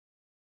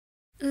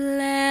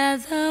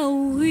Let the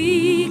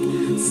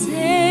weak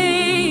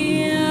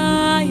say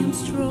I am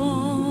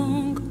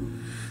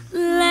strong.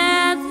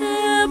 Let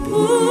the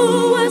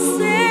poor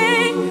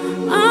say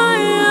I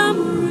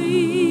am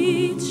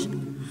rich.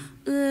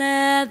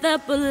 Let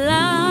the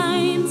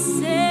blind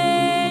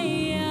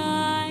say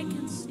I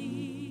can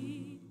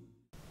see.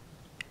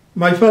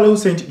 My fellow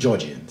St.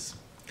 Georgians,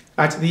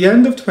 at the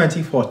end of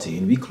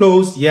 2014, we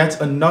closed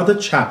yet another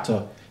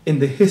chapter in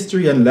the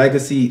history and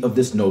legacy of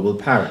this noble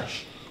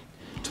parish.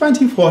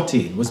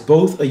 2014 was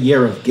both a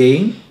year of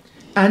gain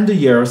and a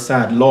year of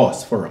sad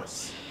loss for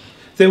us.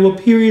 There were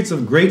periods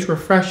of great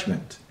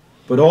refreshment,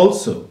 but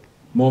also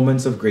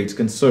moments of great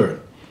concern.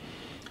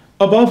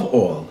 Above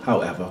all,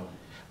 however,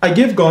 I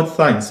give God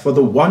thanks for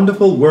the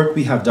wonderful work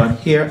we have done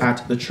here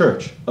at the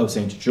Church of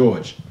St.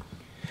 George.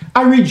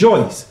 I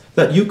rejoice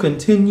that you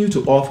continue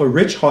to offer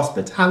rich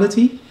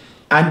hospitality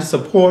and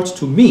support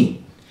to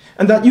me,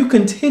 and that you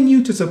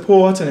continue to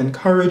support and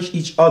encourage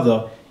each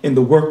other in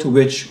the work to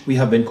which we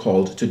have been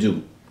called to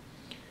do.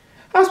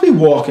 As we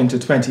walk into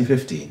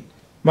 2015,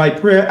 my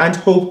prayer and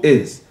hope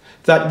is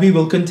that we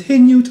will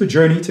continue to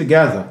journey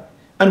together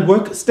and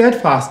work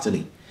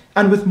steadfastly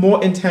and with more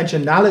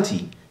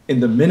intentionality in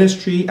the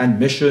ministry and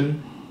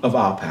mission of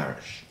our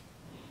parish.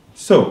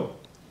 So,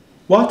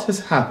 what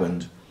has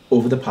happened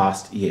over the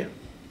past year?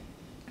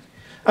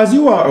 As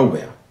you are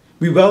aware,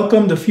 we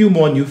welcomed a few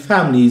more new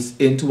families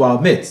into our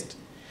midst,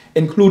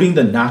 including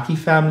the Naki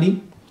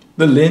family,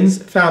 the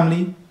Linz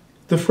family,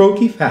 the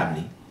Froke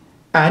family,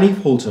 Annie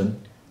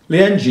Fulton,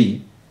 Leanne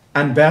G.,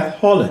 and Beth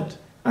Holland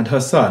and her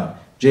son,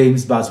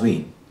 James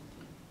Basween.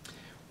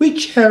 We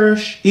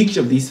cherish each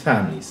of these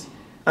families,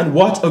 and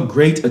what a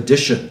great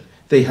addition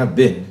they have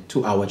been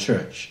to our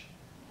church.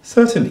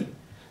 Certainly,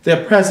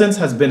 their presence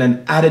has been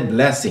an added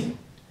blessing.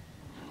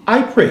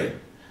 I pray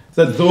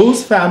that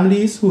those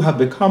families who have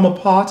become a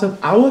part of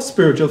our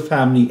spiritual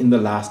family in the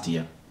last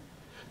year,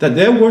 that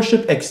their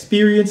worship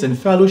experience and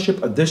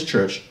fellowship at this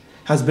church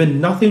has been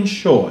nothing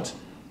short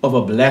of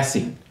a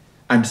blessing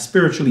and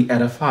spiritually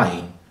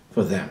edifying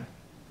for them.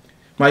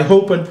 My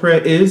hope and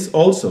prayer is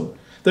also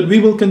that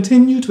we will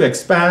continue to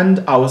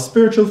expand our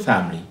spiritual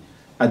family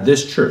at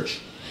this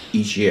church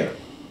each year.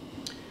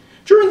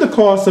 During the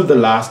course of the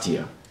last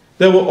year,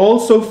 there were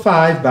also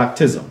 5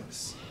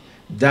 baptisms: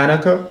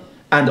 Danica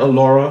and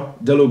Alora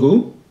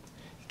Delugu,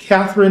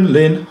 Catherine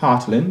Lynn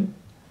Hartlin,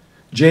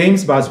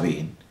 James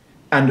Basween,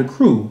 and the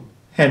crew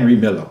Henry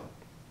Miller.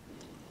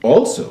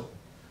 Also,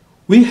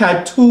 we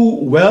had 2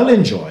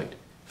 well-enjoyed,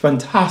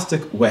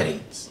 fantastic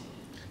weddings: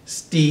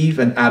 Steve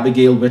and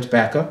Abigail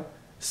Whitbecker,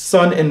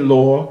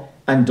 son-in-law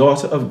and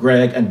daughter of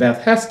Greg and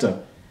Beth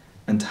Hester,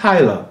 and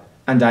Tyler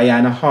and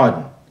Diana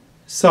Harden,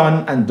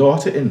 son and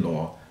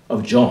daughter-in-law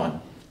of John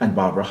and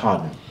Barbara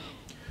Harden.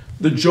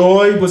 The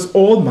joy was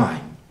all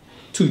mine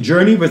to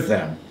journey with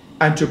them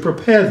and to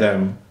prepare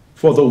them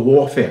for the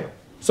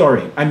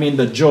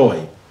the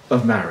joy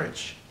of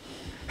marriage.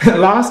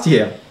 Last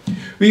year,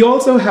 we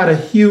also had a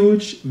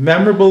huge,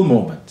 memorable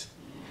moment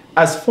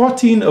as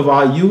 14 of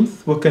our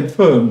youth were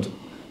confirmed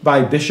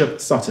by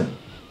Bishop Sutton.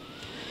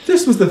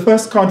 This was the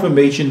first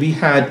confirmation we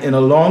had in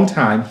a long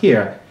time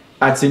here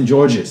at St.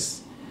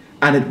 George's,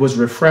 and it was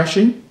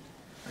refreshing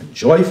and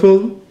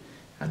joyful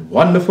and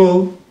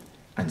wonderful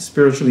and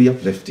spiritually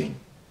uplifting.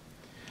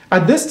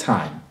 At this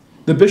time,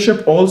 the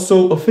bishop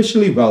also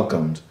officially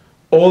welcomed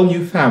all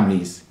new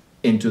families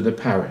into the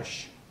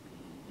parish.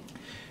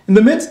 In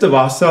the midst of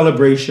our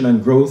celebration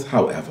and growth,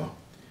 however,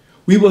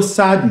 we were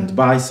saddened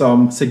by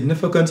some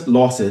significant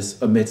losses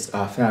amidst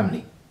our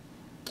family.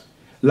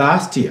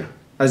 Last year,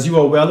 as you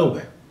are well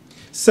aware,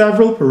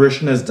 several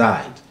parishioners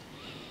died,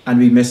 and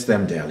we miss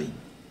them dearly.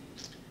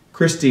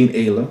 Christine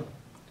Ayler,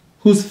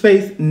 whose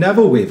faith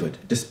never wavered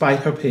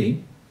despite her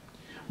pain;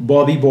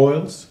 Bobby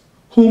Boyles,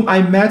 whom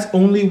I met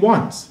only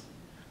once,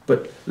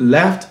 but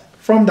left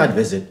from that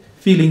visit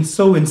feeling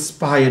so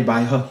inspired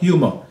by her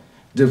humor,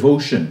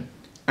 devotion,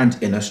 and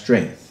inner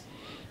strength;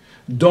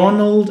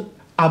 Donald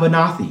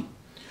Abernathy,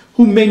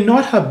 who may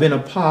not have been a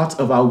part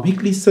of our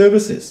weekly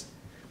services,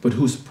 but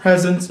whose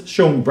presence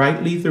shone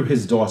brightly through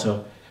his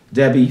daughter,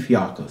 Debbie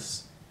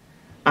Fiakos;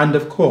 and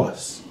of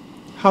course,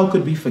 how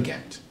could we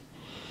forget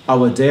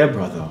our dear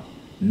brother,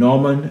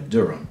 Norman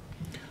Durham,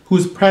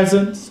 whose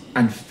presence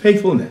and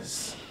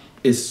faithfulness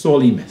is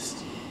sorely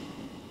missed.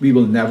 We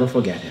will never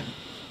forget him.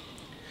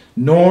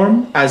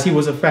 Norm, as he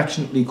was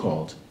affectionately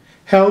called,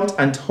 helped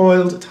and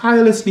toiled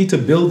tirelessly to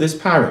build this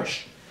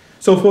parish.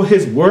 So for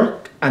his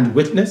work and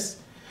witness,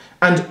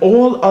 and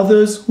all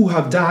others who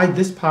have died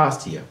this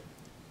past year,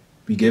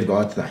 we give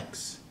God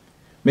thanks.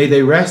 May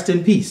they rest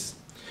in peace,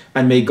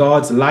 and may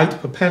God's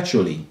light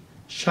perpetually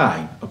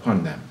shine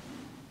upon them.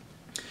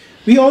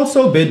 We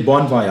also bid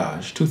bon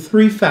voyage to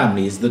 3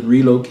 families that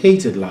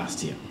relocated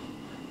last year: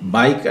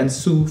 Mike and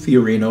Sue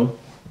Fiorino,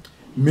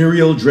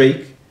 Muriel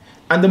Drake,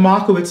 and the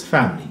Markowitz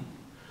family.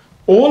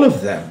 All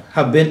of them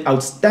have been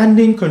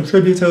outstanding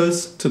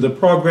contributors to the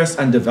progress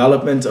and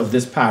development of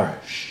this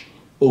parish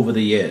over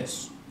the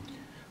years.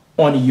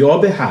 On your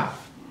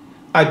behalf,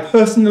 I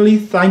personally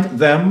thank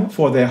them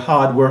for their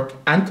hard work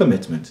and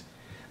commitment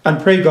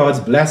and pray God's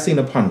blessing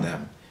upon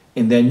them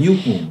in their new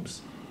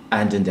homes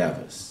and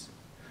endeavors.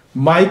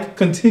 Mike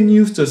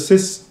continues to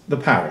assist the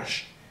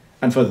parish,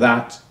 and for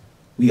that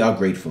we are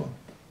grateful.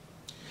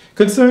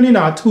 Concerning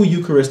our 2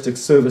 Eucharistic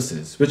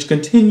services, which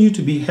continue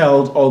to be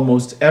held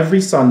almost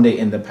every Sunday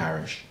in the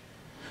parish,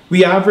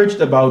 we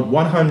averaged about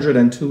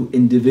 102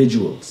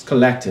 individuals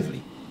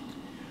collectively.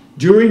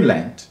 During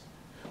Lent,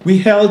 we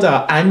held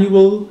our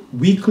annual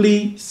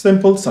weekly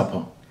simple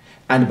supper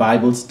and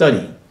Bible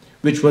study,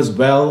 which was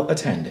well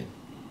attended.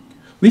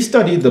 We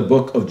studied the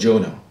book of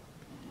Jonah.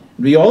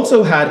 We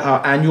also had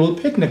our annual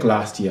picnic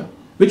last year,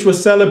 which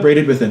was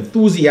celebrated with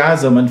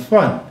enthusiasm and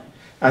fun,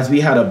 as we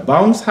had a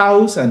bounce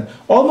house and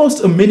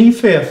almost a mini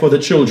fair for the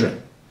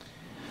children.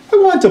 I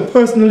want to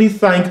personally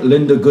thank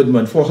Linda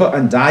Goodman for her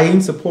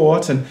undying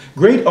support and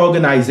great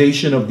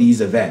organization of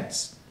these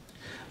events.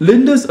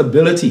 Linda's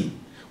ability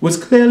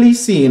was clearly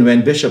seen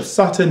when Bishop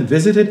Sutton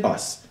visited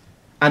us,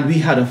 and we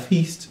had a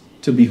feast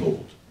to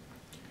behold.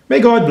 May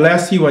God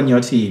bless you and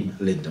your team,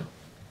 Linda.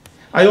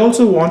 I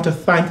also want to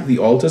thank the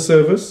altar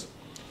servers,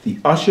 the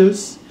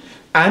ushers,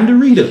 and the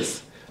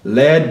readers,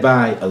 led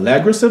by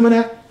Allegra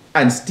Simonet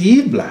and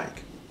Steve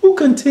Black, who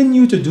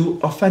continue to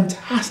do a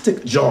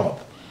fantastic job,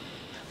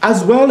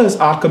 as well as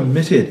our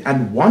committed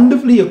and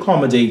wonderfully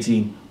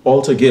accommodating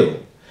altar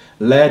guild,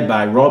 led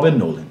by Robin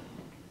Nolan.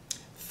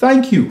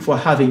 Thank you for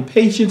having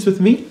patience with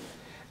me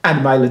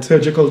and my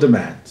liturgical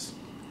demands.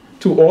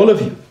 To all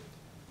of you,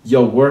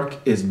 your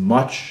work is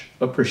much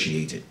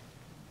appreciated.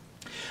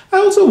 I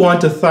also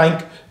want to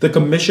thank the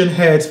commission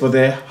heads for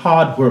their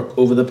hard work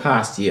over the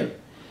past year,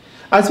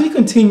 as we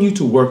continue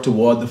to work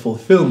toward the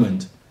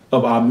fulfillment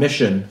of our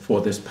mission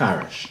for this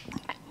parish.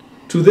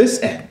 To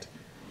this end,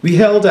 we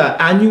held our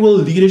annual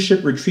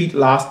leadership retreat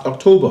last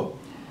October,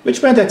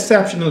 which went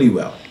exceptionally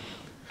well.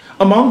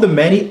 Among the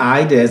many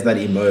ideas that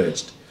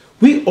emerged,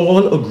 we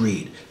all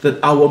agreed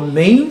that our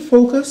main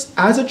focus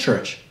as a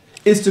church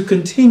is to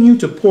continue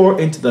to pour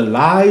into the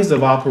lives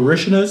of our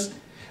parishioners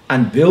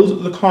and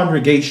build the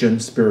congregation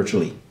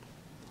spiritually.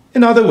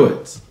 In other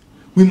words,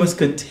 we must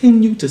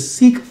continue to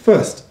seek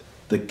first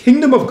the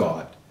kingdom of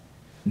God,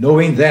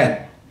 knowing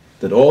then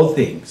that all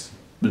things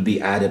will be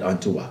added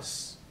unto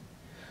us.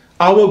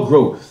 Our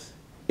growth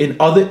in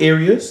other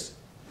areas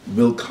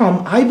will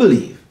come, I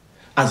believe,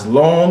 as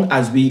long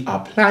as we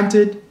are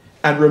planted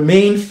and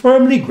remain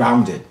firmly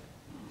grounded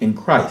in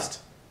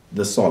Christ,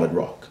 the solid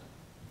rock.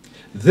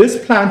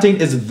 This planting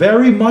is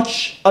very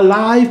much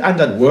alive and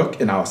at work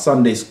in our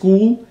Sunday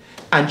school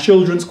and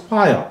children's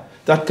choir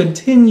that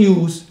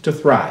continues to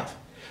thrive,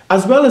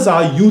 as well as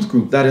our youth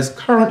group that is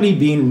currently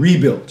being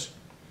rebuilt.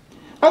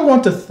 I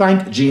want to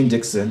thank Jean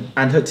Dixon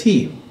and her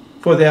team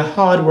for their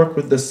hard work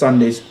with the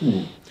Sunday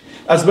school,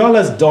 as well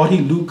as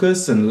Dottie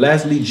Lucas and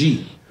Leslie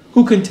G,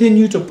 who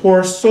continue to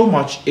pour so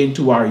much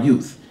into our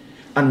youth,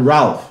 and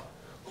Ralph,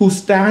 who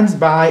stands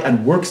by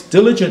and works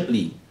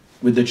diligently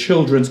with the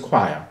children's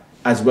choir,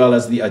 as well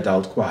as the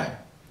adult choir.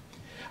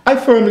 I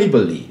firmly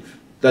believe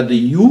that the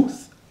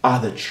youth are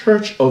the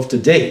church of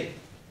today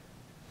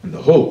and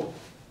the hope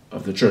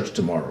of the church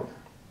tomorrow.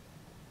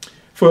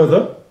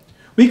 Further,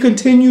 we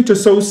continue to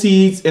sow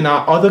seeds in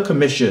our other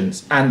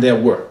commissions and their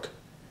work,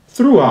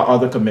 through our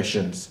other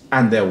commissions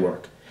and their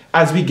work,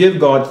 as we give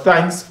God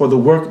thanks for the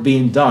work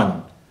being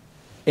done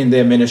in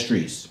their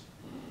ministries.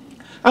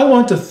 I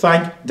want to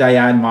thank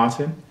Diane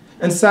Martin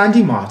and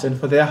Sandy Martin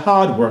for their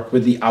hard work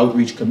with the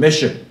Outreach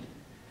Commission.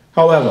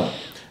 However,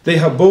 they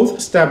have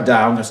both stepped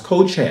down as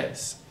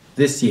co-chairs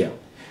this year,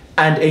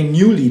 and a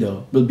new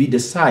leader will be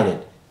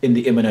decided in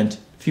the imminent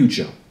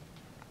future.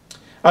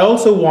 I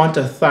also want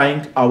to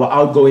thank our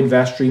outgoing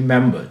vestry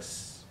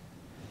members,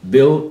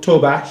 Bill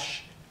Tobash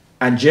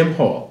and Jim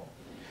Hall,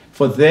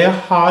 for their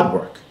hard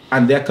work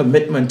and their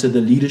commitment to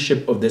the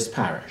leadership of this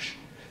parish.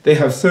 They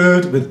have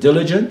served with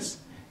diligence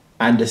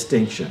and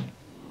distinction.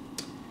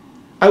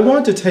 I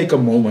want to take a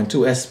moment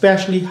to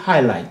especially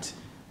highlight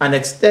and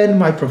extend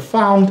my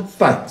profound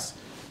thanks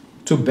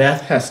to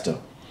Beth Hester,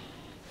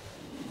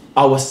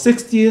 our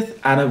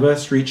 60th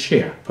anniversary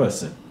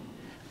chairperson,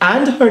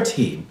 and her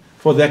team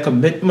for their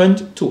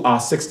commitment to our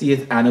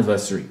 60th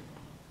anniversary.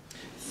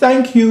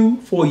 Thank you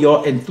for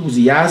your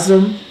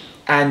enthusiasm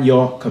and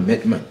your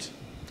commitment.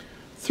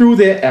 Through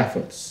their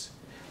efforts,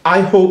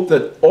 I hope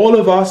that all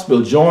of us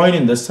will join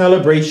in the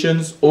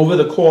celebrations over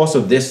the course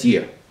of this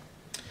year.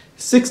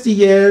 60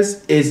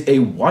 years is a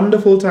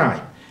wonderful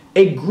time,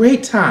 a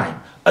great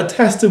time, a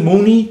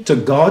testimony to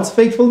God's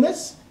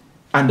faithfulness,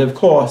 and of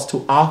course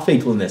to our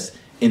faithfulness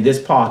in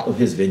this part of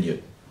his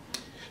vineyard.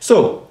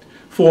 So,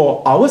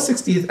 for our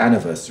 60th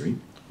anniversary,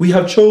 we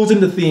have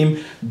chosen the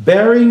theme,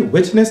 Bearing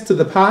Witness to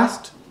the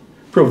Past,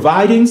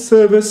 Providing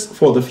Service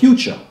for the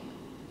Future,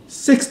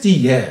 60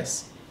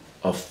 Years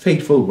of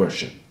Faithful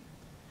Worship.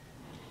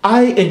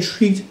 I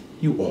entreat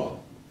you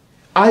all,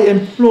 I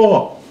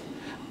implore,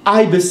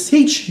 I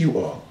beseech you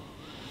all,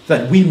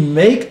 that we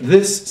make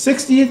this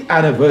 60th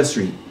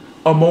anniversary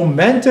a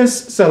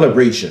momentous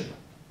celebration,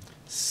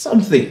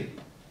 something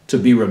to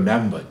be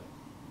remembered.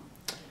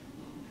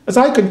 As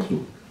I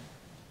conclude,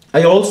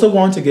 I also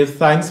want to give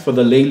thanks for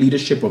the lay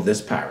leadership of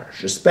this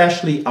parish,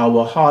 especially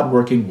our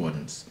hard-working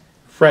ones,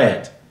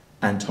 Fred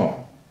and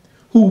Tom,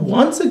 who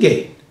once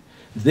again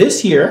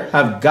this year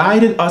have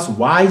guided us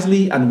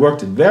wisely and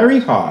worked very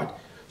hard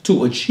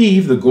to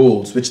achieve the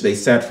goals which they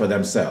set for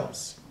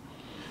themselves.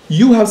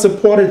 You have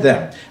supported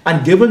them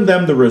and given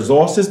them the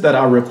resources that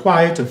are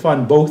required to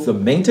fund both the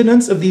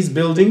maintenance of these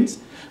buildings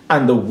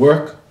and the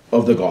work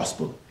of the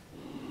gospel.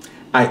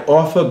 I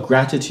offer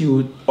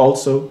gratitude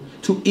also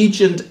to each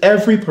and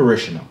every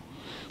parishioner,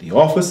 the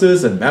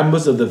officers and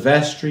members of the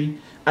vestry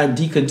and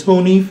Deacon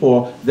Tony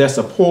for their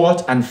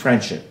support and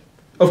friendship.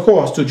 Of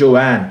course, to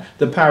Joanne,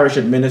 the parish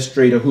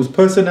administrator, whose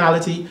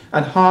personality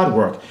and hard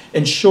work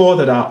ensure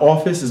that our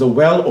office is a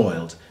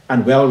well-oiled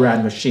and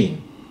well-run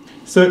machine.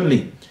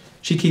 Certainly,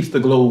 she keeps the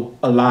glow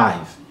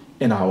alive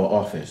in our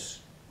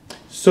office.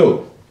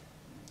 So,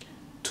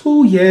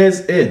 2 years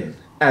in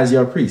as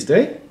your priest,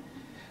 eh?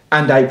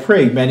 And I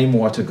pray many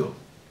more to go.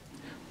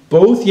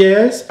 Both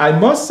years, I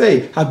must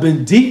say, have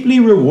been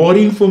deeply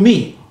rewarding for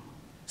me,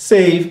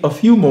 save a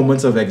few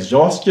moments of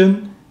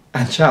exhaustion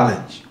and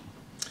challenge.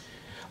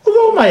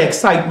 Although my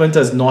excitement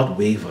has not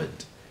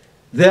wavered,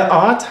 there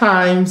are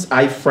times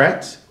I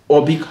fret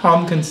or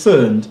become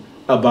concerned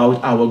about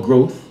our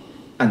growth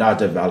and our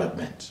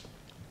development.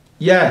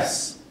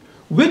 Yes,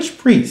 which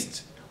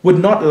priest would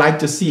not like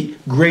to see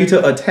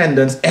greater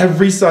attendance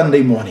every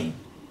Sunday morning?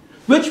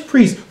 Which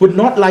priest would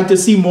not like to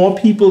see more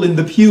people in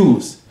the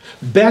pews,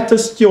 better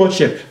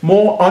stewardship,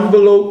 more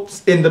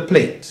envelopes in the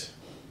plate?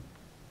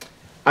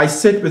 I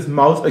sit with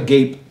mouth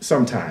agape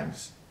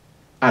sometimes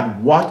at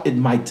what it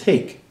might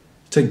take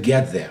to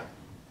get there.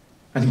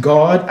 And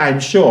God, I'm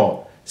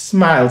sure,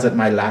 smiles at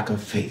my lack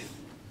of faith.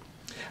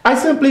 I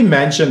simply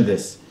mention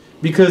this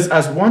because,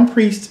 as one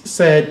priest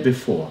said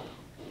before,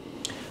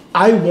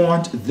 I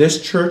want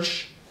this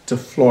church to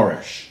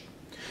flourish,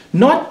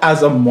 not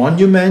as a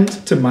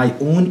monument to my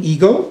own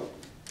ego,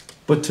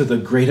 but to the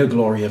greater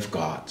glory of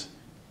God.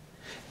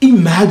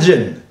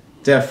 Imagine,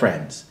 dear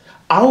friends,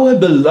 our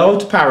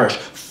beloved parish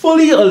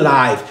fully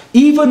alive,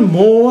 even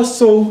more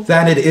so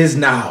than it is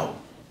now.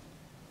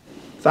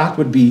 That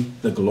would be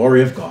the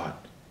glory of God.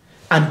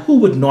 And who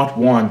would not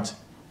want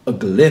a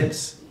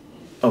glimpse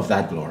of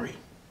that glory?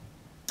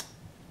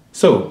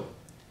 So,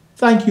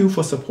 thank you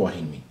for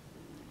supporting me.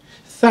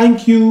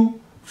 Thank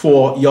you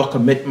for your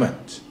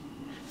commitment.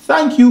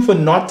 Thank you for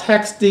not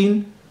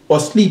texting or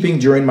sleeping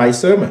during my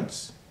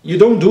sermons. You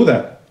don't do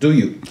that, do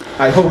you?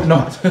 I hope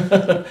not.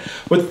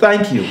 But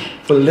thank you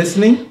for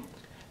listening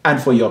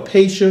and for your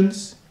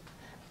patience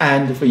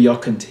and for your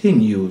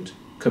continued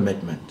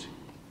commitment.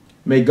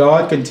 May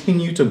God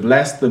continue to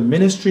bless the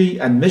ministry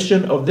and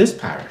mission of this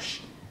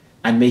parish,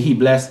 and may He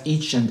bless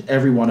each and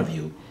every one of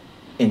you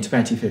in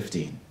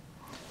 2015.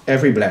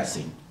 Every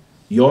blessing,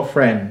 your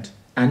friend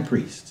and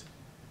priest,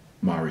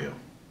 Mario.